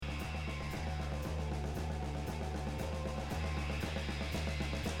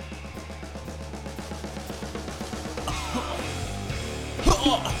You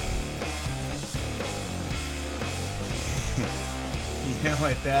know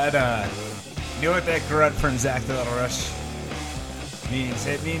what that grunt from Zach the Little Rush means?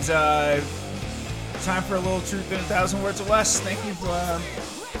 It means time for a little truth in 1,000 words or less. Thank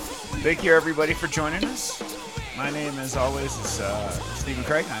you everybody for joining us. My name, as always, is Stephen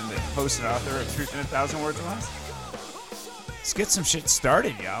Craig. I'm the host and author of Truth in 1,000 Words or Less. Let's get some shit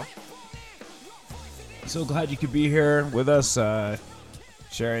started, y'all. So glad you could be here with us,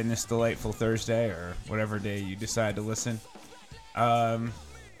 sharing this delightful Thursday or whatever day you decide to listen.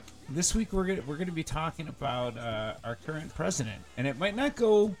 This week we're gonna be talking about our current president, and it might not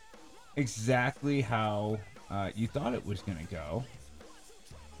go exactly how you thought it was gonna go.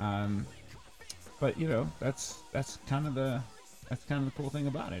 But you know that's kind of the cool thing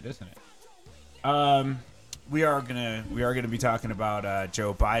about it, isn't it? We are gonna be talking about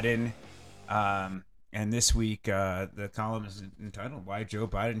Joe Biden. And this week, the column is entitled "Why Joe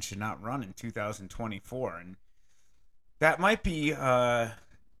Biden Should Not Run in 2024," and that might be a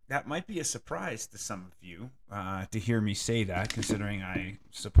surprise to some of you to hear me say that, considering I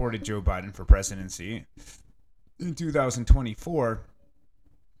supported Joe Biden for presidency in 2024.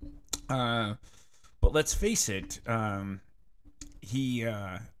 But let's face it, he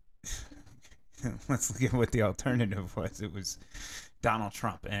let's look at what the alternative was. It was Donald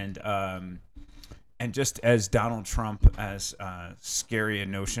Trump, and just as Donald Trump, as scary a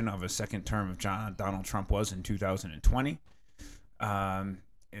notion of a second term of Donald Trump was in 2020,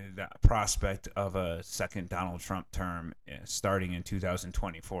 the prospect of a second Donald Trump term starting in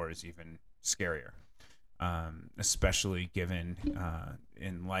 2024 is even scarier, especially given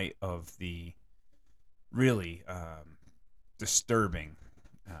in light of the really disturbing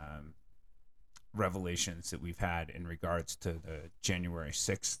revelations that we've had in regards to the January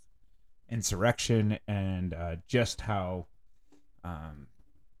 6th insurrection and just how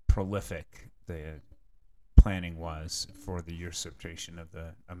prolific the planning was for the usurpation of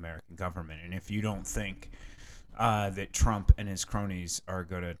the American government. And if you don't think that Trump and his cronies are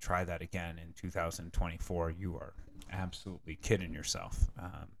going to try that again in 2024, you are absolutely kidding yourself.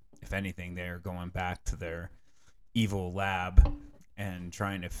 If anything, they're going back to their evil lab and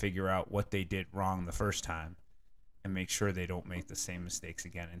trying to figure out what they did wrong the first time and make sure they don't make the same mistakes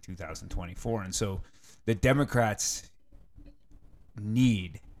again in 2024. And so the Democrats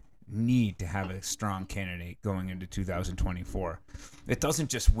need to have a strong candidate going into 2024 that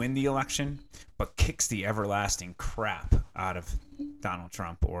doesn't just win the election, but kicks the everlasting crap out of Donald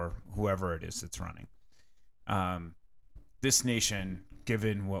Trump or whoever it is that's running. This nation,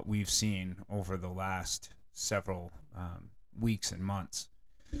 given what we've seen over the last several weeks and months,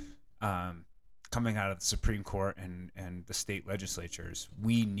 coming out of the Supreme Court and the state legislatures,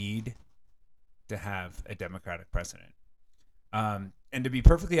 we need to have a Democratic president. And to be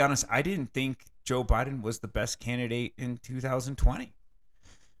perfectly honest, I didn't think Joe Biden was the best candidate in 2020.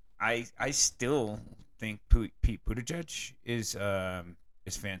 I still think Pete Buttigieg is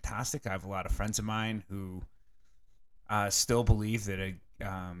fantastic. I have a lot of friends of mine who still believe that a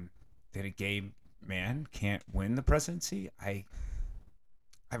gay man can't win the presidency.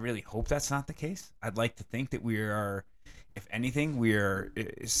 I really hope that's not the case. I'd like to think that we are, if anything, we are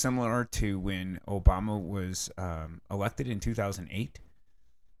similar to when Obama was elected in 2008,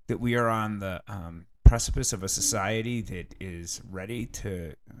 that we are on the precipice of a society that is ready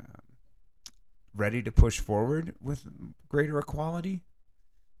to push forward with greater equality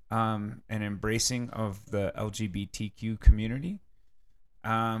and embracing of the LGBTQ community.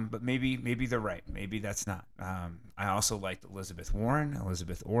 But maybe they're right. Maybe that's not. I also liked Elizabeth Warren.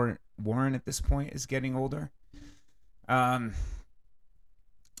 Warren at this point is getting older. And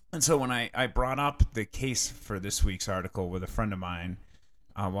so when I brought up the case for this week's article with a friend of mine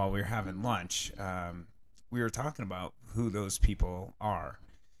while we were having lunch, we were talking about who those people are,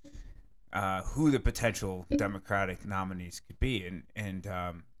 who the potential Democratic nominees could be. And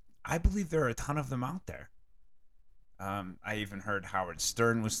I believe there are a ton of them out there. I even heard Howard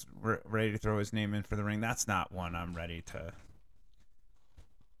Stern was ready to throw his name in for the ring. That's not one I'm ready to.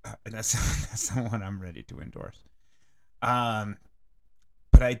 That's not one I'm ready to endorse. But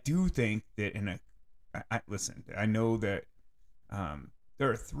I do think that listen, I know that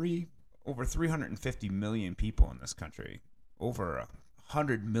there are over 350 million people in this country, over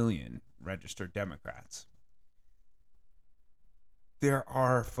 100 million registered Democrats. There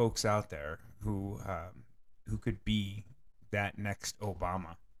are folks out there who could be that next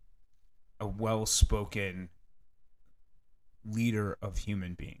Obama, a well-spoken leader of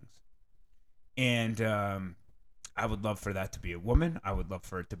human beings. And I would love for that to be a woman. I would love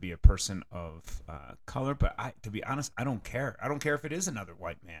for it to be a person of color. But to be honest, I don't care. I don't care if it is another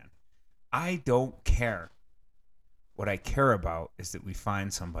white man. I don't care. What I care about is that we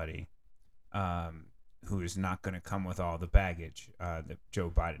find somebody who is not going to come with all the baggage that Joe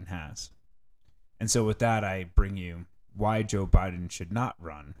Biden has. And so with that, I bring you why Joe Biden should not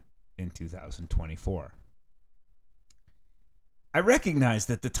run in 2024. I recognize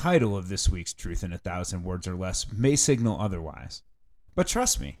that the title of this week's Truth in 1,000 Words or Less may signal otherwise. But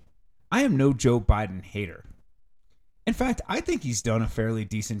trust me, I am no Joe Biden hater. In fact, I think he's done a fairly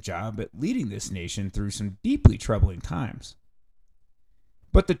decent job at leading this nation through some deeply troubling times.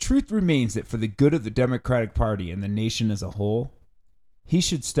 But the truth remains that for the good of the Democratic Party and the nation as a whole, he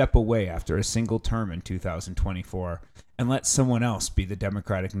should step away after a single term in 2024 and let someone else be the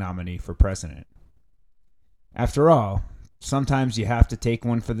Democratic nominee for president. After all, sometimes you have to take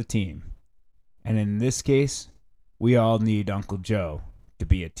one for the team. And in this case, we all need Uncle Joe to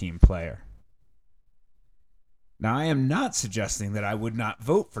be a team player. Now, I am not suggesting that I would not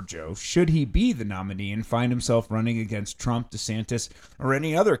vote for Joe should he be the nominee and find himself running against Trump, DeSantis, or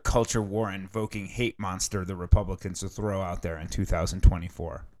any other culture war invoking hate monster the Republicans will throw out there in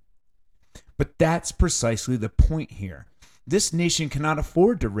 2024. But that's precisely the point here. This nation cannot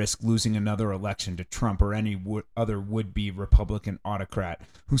afford to risk losing another election to Trump or any other would-be Republican autocrat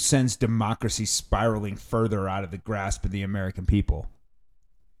who sends democracy spiraling further out of the grasp of the American people.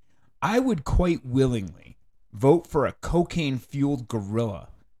 I would quite willingly vote for a cocaine-fueled gorilla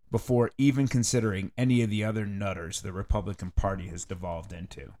before even considering any of the other nutters the Republican Party has devolved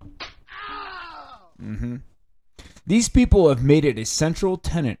into. These people have made it a central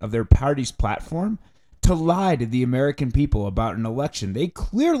tenet of their party's platform to lie to the American people about an election they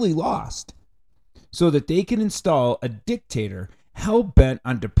clearly lost so that they can install a dictator hell-bent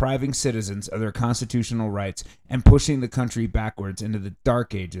on depriving citizens of their constitutional rights and pushing the country backwards into the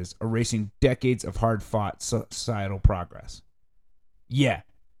dark ages, erasing decades of hard-fought societal progress. Yeah,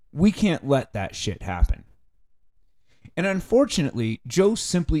 we can't let that shit happen. And unfortunately, Joe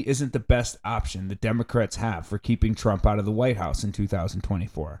simply isn't the best option the Democrats have for keeping Trump out of the White House in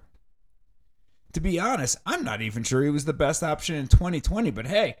 2024. To be honest, I'm not even sure he was the best option in 2020, but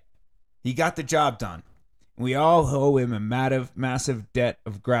hey, he got the job done. We all owe him a massive debt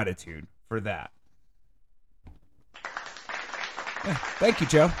of gratitude for that. Yeah, thank you,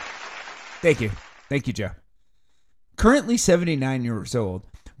 Joe. Thank you, Joe. Currently 79 years old,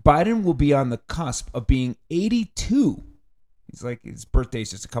 Biden will be on the cusp of being 82. He's like, his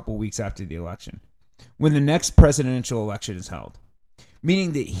birthday's just a couple weeks after the election, when the next presidential election is held,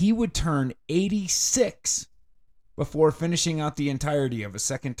 meaning that he would turn 86 before finishing out the entirety of a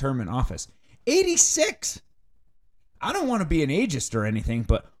second term in office. 86! I don't want to be an ageist or anything,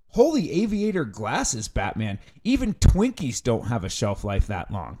 but holy aviator glasses, Batman. Even Twinkies don't have a shelf life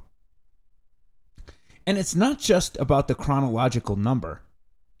that long. And it's not just about the chronological number.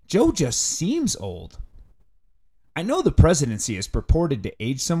 Joe just seems old. I know the presidency is purported to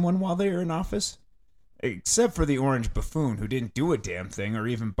age someone while they are in office, except for the orange buffoon who didn't do a damn thing or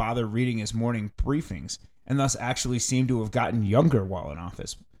even bother reading his morning briefings, and thus actually seemed to have gotten younger while in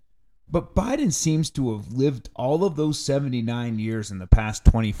office. But Biden seems to have lived all of those 79 years in the past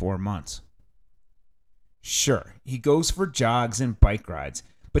 24 months. Sure, he goes for jogs and bike rides,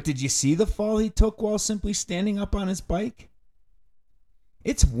 but did you see the fall he took while simply standing up on his bike?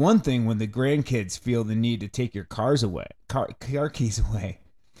 It's one thing when the grandkids feel the need to take your car keys away,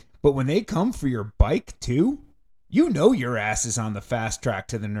 but when they come for your bike too, you know your ass is on the fast track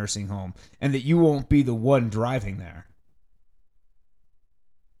to the nursing home and that you won't be the one driving there.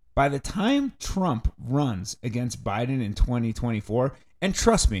 By the time Trump runs against Biden in 2024, and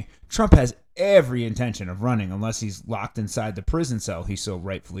trust me, Trump has every intention of running unless he's locked inside the prison cell he so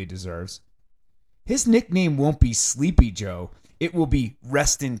rightfully deserves, his nickname won't be Sleepy Joe, it will be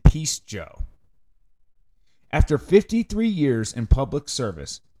Rest in Peace Joe. After 53 years in public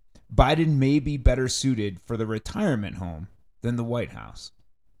service, Biden may be better suited for the retirement home than the White House.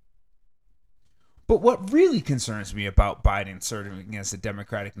 But what really concerns me about Biden serving against a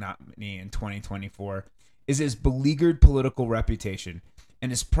Democratic nominee in 2024 is his beleaguered political reputation and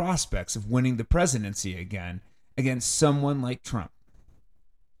his prospects of winning the presidency again against someone like Trump.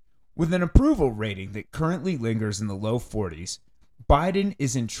 With an approval rating that currently lingers in the low 40s, Biden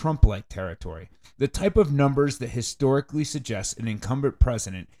is in Trump-like territory, the type of numbers that historically suggest an incumbent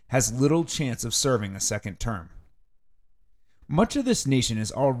president has little chance of serving a second term. Much of this nation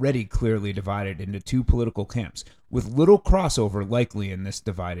is already clearly divided into two political camps, with little crossover likely in this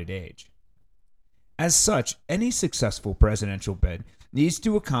divided age. As such, any successful presidential bid needs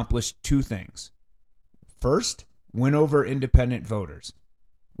to accomplish two things. First, win over independent voters,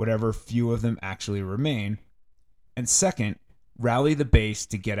 whatever few of them actually remain, and second, rally the base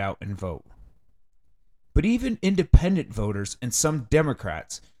to get out and vote. But even independent voters and some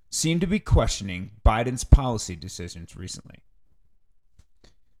Democrats seem to be questioning Biden's policy decisions recently.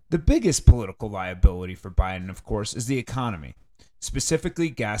 The biggest political liability for Biden, of course, is the economy, specifically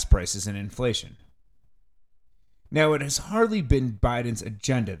gas prices and inflation. Now, it has hardly been Biden's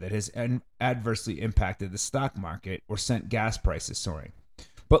agenda that has adversely impacted the stock market or sent gas prices soaring.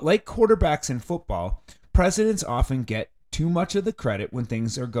 But like quarterbacks in football, presidents often get too much of the credit when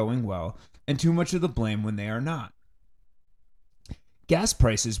things are going well and too much of the blame when they are not. Gas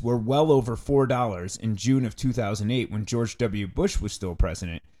prices were well over $4 in June of 2008 when George W. Bush was still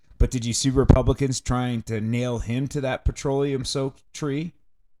president. But did you see Republicans trying to nail him to that petroleum-soaked tree?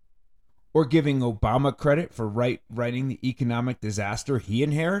 Or giving Obama credit for righting the economic disaster he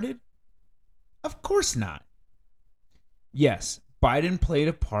inherited? Of course not. Yes, Biden played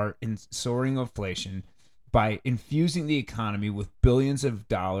a part in soaring inflation by infusing the economy with billions of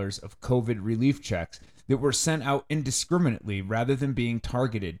dollars of COVID relief checks that were sent out indiscriminately rather than being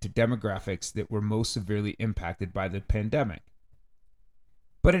targeted to demographics that were most severely impacted by the pandemic.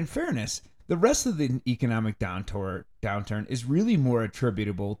 But in fairness, the rest of the economic downturn is really more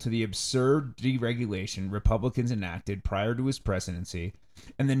attributable to the absurd deregulation Republicans enacted prior to his presidency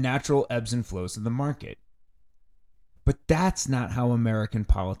and the natural ebbs and flows of the market. But that's not how American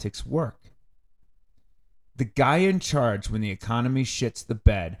politics work. The guy in charge when the economy shits the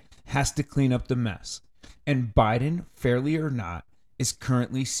bed has to clean up the mess, and Biden, fairly or not, is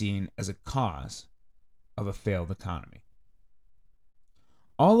currently seen as a cause of a failed economy.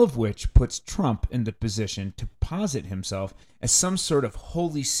 All of which puts Trump in the position to posit himself as some sort of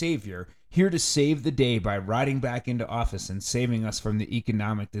holy savior here to save the day by riding back into office and saving us from the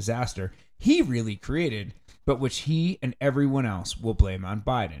economic disaster he really created, but which he and everyone else will blame on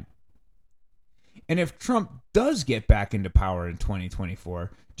Biden. And if Trump does get back into power in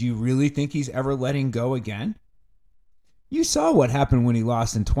 2024, do you really think he's ever letting go again? You saw what happened when he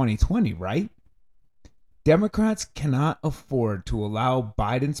lost in 2020, right? Democrats cannot afford to allow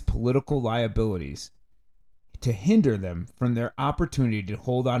Biden's political liabilities to hinder them from their opportunity to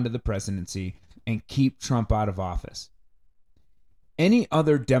hold on to the presidency and keep Trump out of office. Any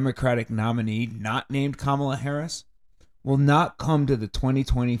other Democratic nominee not named Kamala Harris will not come to the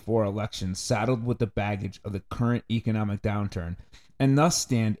 2024 election saddled with the baggage of the current economic downturn and thus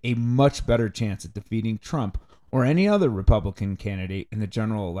stand a much better chance at defeating Trump or any other Republican candidate in the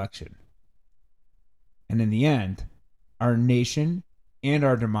general election. And in the end, our nation and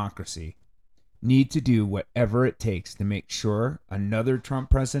our democracy need to do whatever it takes to make sure another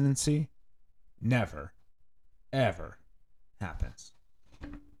Trump presidency never, ever happens.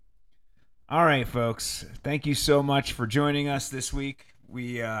 All right, folks. Thank you so much for joining us this week.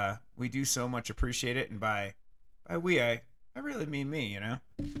 We do so much appreciate it, and by we, I really mean me. You know,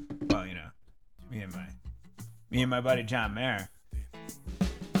 well, you know, me and my buddy John Mayer.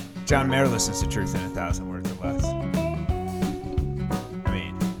 John Mayer listens to Truth in 1,000 Words or Less. I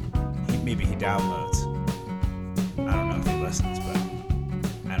mean, maybe he downloads. I don't know if he listens, but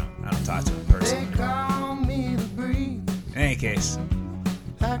I don't talk to him personally. In any case,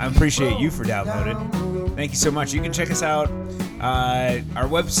 I appreciate you for downloading. Thank you so much. You can check us out. Our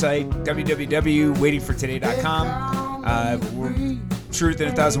website, www.waitingfortoday.com. Truth in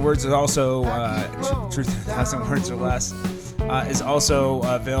 1,000 Words is also Truth in 1,000 Words or Less is also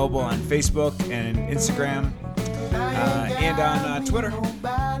available on Facebook and Instagram and on Twitter.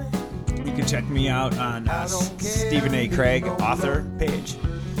 You can check me out on Stephen A. Craig author page.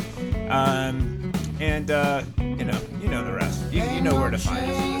 And you know the rest. You know where to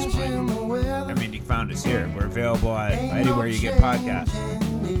find us at this point. I mean, you found us here. We're available at anywhere you get podcasts.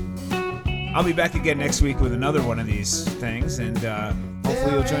 I'll be back again next week with another one of these things, and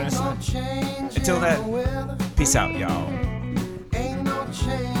hopefully you'll join us then. Until then, peace out, y'all. Ain't no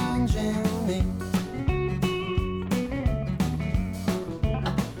change in me.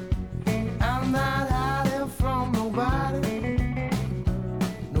 I'm not hiding from nobody.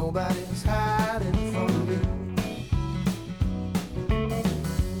 Nobody's hiding.